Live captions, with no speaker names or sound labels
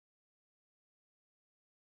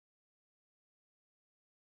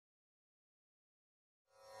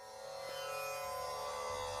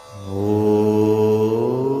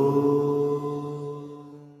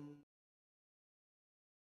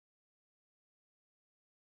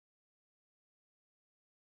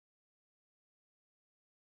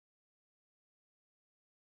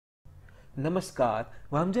નમસ્કાર,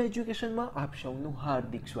 વામજા એજ્યુકેશનમાં આપ સૌનું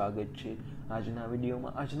હાર્દિક સ્વાગત છે। આજના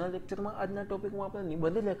વિડીયોમાં આજના લેક્ચરમાં આજના ટોપિકમાં આપણે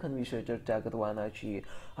નિબંધ લેખન વિશે ચર્ચા કરવાના છીએ।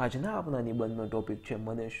 આજના આપણા નિબંધનો ટોપિક છે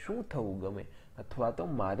મને શું થવું ગમે અથવા તો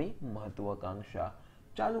મારી મહત્વાકાંક્ષા।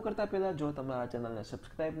 ચાલુ કરતા પહેલા જો તમે આ ચેનલને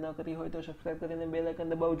સબસ્ક્રાઇબ ન કરી હોય તો સબસ્ક્રાઇબ કરીને બેલ આઇકન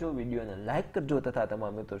દબાવજો, વિડીયોને લાઈક કરજો તથા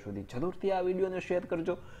તમારા મિત્રો સુધી જરૂરથી આ વિડીયોને શેર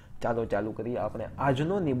કરજો। ચાલુ કરીએ આપણે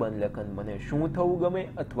આજનો નિબંધ લેખન મને શું થવું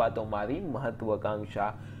ગમે અથવા તો મારી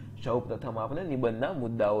મહત્વાકાંક્ષા। સૌપ્રથમ આપણે નિબંધના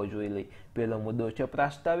મુદ્દાઓ જોઈ લઈ। પહેલો મુદ્દો છે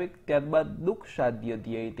પ્રાસ્તાવિક, ત્યારબાદ દુઃખ સાધ્ય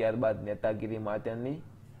ધ્યેય, ત્યારબાદ નેતાગીરી માટેની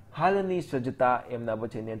હાલની સજ્જતા, એમના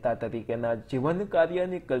પછી નેતા તરીકેના જીવન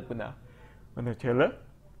કાર્યની કલ્પના અને છેલ્લે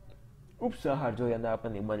ઉપસંહાર જોઈ અને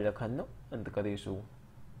આપણે નિબંધ લેખનનો અંત કરીશું।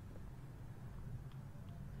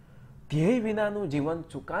 ધ્યેય વિનાનું જીવન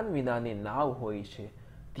સુકાન વિનાની નાવ હોય છે।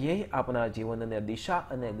 ધ્યેય આપણા જીવનને દિશા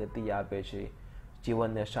અને ગતિ આપે છે।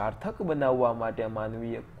 જીવનને સાર્થક બનાવવા માટે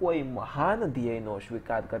માનવીએ કોઈ મહાન ધ્યેયનો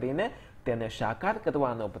સ્વીકાર કરીને તેને સાકાર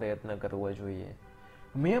કરવાનો પ્રયત્ન કરવો જોઈએ।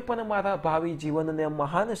 મેં પણ મારા ભાવિ જીવનને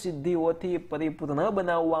મહાન સિદ્ધિઓથી પરિપૂર્ણ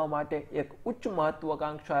બનાવવા માટે એક ઉચ્ચ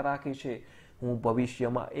મહત્વાકાંક્ષા રાખી છે। હું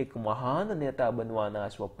ભવિષ્યમાં એક મહાન નેતા બનવાના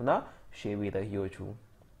સ્વપ્ન સેવી રહ્યો છું।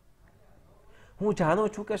 હું જાણું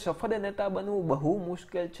છું કે સફળ નેતા બનવું બહુ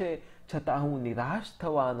મુશ્કેલ છે, છતાં હું નિરાશ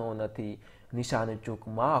થવાનો નથી। નિશાન ચૂક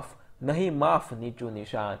માફ, નહીં માફ નીચું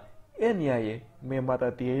નિશાન। એ ન્યાયે મેં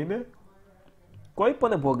મારા ધ્યેયને કોઈ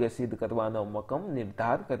પણ ભોગે સિદ્ધ કરવાનો મક્કમ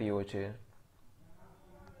નિર્ધાર કર્યો છે।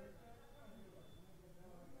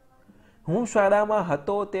 હું શાળામાં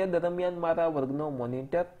હતો તે દરમિયાન મારા વર્ગનો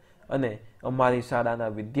મોનિટર અને અમારી શાળાના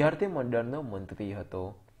વિદ્યાર્થી મંડળનો મંત્રી હતો।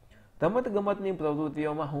 રમતગમતની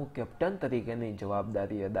પ્રવૃત્તિઓમાં હું કેપ્ટન તરીકેની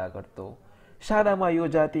જવાબદારી અદા કરતો। શાળામાં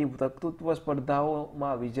યોજાતી વક્તૃત્વ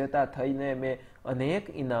સ્પર્ધાઓમાં વિજેતા થઈને મેં અનેક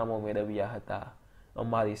ઇનામો મેળવ્યા હતા।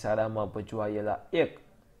 અમારી શાળામાં ભજવાયેલા એક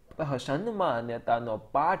પ્રહસનમાં નેતાનો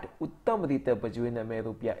પાઠ ઉત્તમ રીતે ભજવીને મેં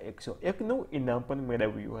 ₹101નું ઇનામ પણ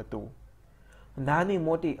મેળવ્યું હતું। નાની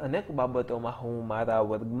મોટી અનેક બાબતોમાં હું મારા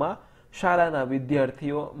વર્ગમાં, શાળાના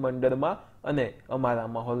વિદ્યાર્થીઓ મંડળમાં અને અમારા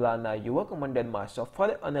મહોલ્લાના યુવક મંડળમાં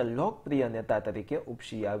સફળ અને લોકપ્રિય નેતા તરીકે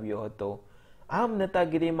ઉપસી આવ્યો હતો। આમ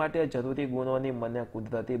નેતાગીરી માટે જરૂરી ગુણોની મને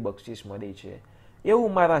કુદરતી બક્ષિસ મળી છે,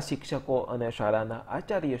 એવું મારા શિક્ષકો અને શાળાના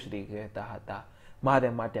આચાર્યશ્રી કહેતા હતા।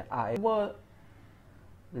 મારે માટે આ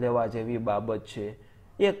લેવા જેવી બાબત છે।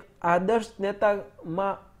 એક આદર્શ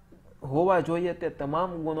નેતામાં હોવા જોઈએ તે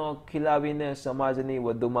તમામ ગુણો ખીલાવીને સમાજની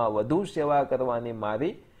વધુમાં વધુ સેવા કરવાની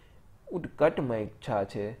મારી ઉત્કટમય ઈચ્છા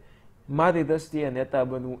છે। મારી દ્રષ્ટિએ નેતા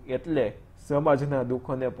બનવું એટલે સમાજના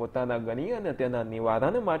દુઃખોને પોતાના ગણી અને તેના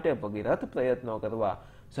નિવારણ માટે ભગીરથ પ્રયત્નો કરવા,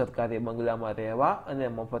 સરકારી બંગલામાં રહેવા અને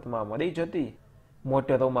મફતમાં મળી જતી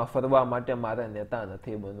મોટરોમાં ફરવા માટે મારે નેતા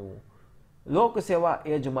નથી બનવું। લોકસેવા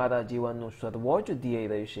એ જ મારા જીવનનું સર્વોચ્ચ ધ્યેય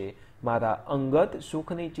રહેશે। મારા અંગત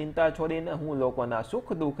સુખની ચિંતા છોડીને હું લોકોના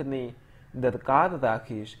સુખ દુઃખની દરકાર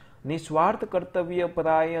રાખીશ। નિસ્વાર્થ કર્તવ્ય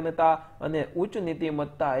પરાયણતા અને ઉચ્ચ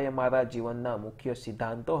નીતિમત્તા એ મારા જીવનના મુખ્ય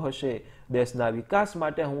સિદ્ધાંતો હશે। દેશના વિકાસ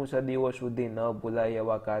માટે હું સદીઓ સુધી ન ભૂલાય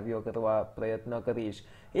એવા કાર્યો કરવા પ્રયત્ન કરીશ।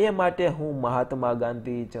 એ માટે હું મહાત્મા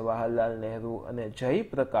ગાંધી, જવાહરલાલ નહેરુ અને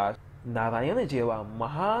જયપ્રકાશ નારાયણ જેવા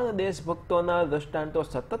મહાન દેશભક્તોના દ્રષ્ટાંતો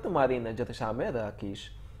સતત મારી નજર સામે રાખીશ।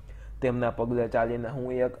 તેમના પગલે ચાલીને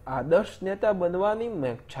હું એક આદર્શ નેતા બનવાની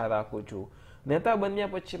ઈચ્છા રાખું છું। નેતા બન્યા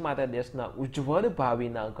પછી મારે દેશના ઉજ્જવળ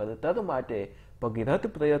ભાવિના ઘડતર માટે ભગીરથ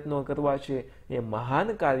પ્રયત્નો કરવા છે। એ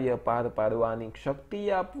મહાન કાર્ય પાર પાડવાની શક્તિ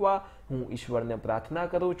આપવા હું ઈશ્વરને પ્રાર્થના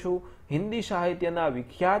કરું છું। હિન્દી સાહિત્યના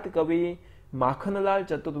વિખ્યાત કવિ માખનલાલ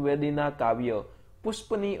ચતુર્વેદીના કાવ્ય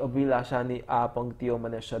પુષ્પની અભિલાષાની આ પંક્તિઓ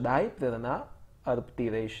મને સદાય પ્રેરણા અર્પતી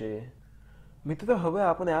રહેશે। મિત્રો, હવે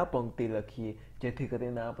આપણે આ પંક્તિ લખીએ જેથી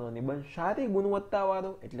કરીને આપણો નિબંધ સારી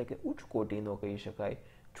ગુણવત્તાવાળો એટલે કે ઉચ્ચ કોટીનો કહી શકાય।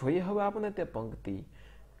 જોઈએ હવે આપણે તે પંક્તિ।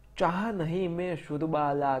 ચાહ નહીં મેં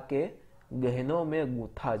શુરબાલા કે ગહેનો મેં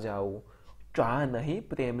ગૂંથા જાઉં, ચાહ નહીં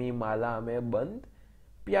પ્રેમી માલા મેં બંધ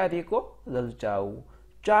प्यारी को ललचाऊं,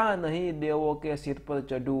 चाह नहीं देवों के सिर पर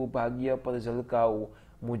चढ़ूं, भाग्य पर झलकाऊं,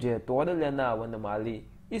 मुझे तोड़ लेना वनमाली,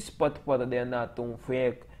 इस पथ पर देना तुम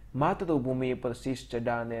फेंक, मातृभूमि पर शीश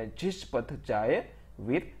चढ़ाने जिस पथ जाए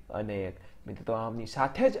वीर अनेक। મિત્રો, આમની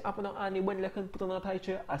સાથે જ આપણો આ નિબંધ લેખન પૂર્ણ થાય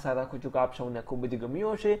છે। આશા રાખું છું કે આપ સૌને ખૂબ જ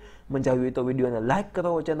ગમ્યું હશે। મજા આવી હોય તો વિડીયોને લાઇક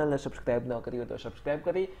કરો, ચેનલને સબસ્ક્રાઇબ ન કરી હોય તો સબસ્ક્રાઇબ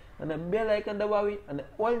કરી અને બેલ આઇકન દબાવી અને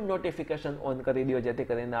ઓલ નોટિફિકેશન ઓન કરી દો જેથી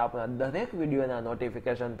કરીને આપણા દરેક વિડીયોના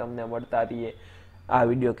નોટિફિકેશન તમને મળતા રહે। આ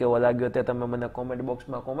વિડીયો કેવો લાગ્યો તે તમે મને કોમેન્ટ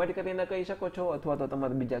બોક્સમાં કોમેન્ટ કરીને કહી શકો છો, અથવા તો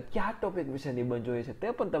તમારે બીજા કયા ટોપિક વિશે નિબંધ જોઈએ છે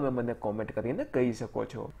તે પણ તમે મને કોમેન્ટ કરીને કહી શકો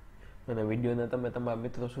છો। અને વિડીયોને તમે તમારા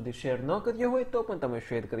મિત્રો સુધી શેર ન કર્યો હોય તો પણ તમે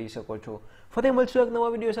શેર કરી શકો છો. ફરી મળશું એક નવા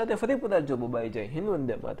વિડીયો સાથે. ફરી પધારજો. બાય. જય હિન્દ.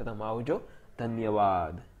 વંદે માતરમ. આવજો.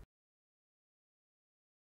 ધન્યવાદ.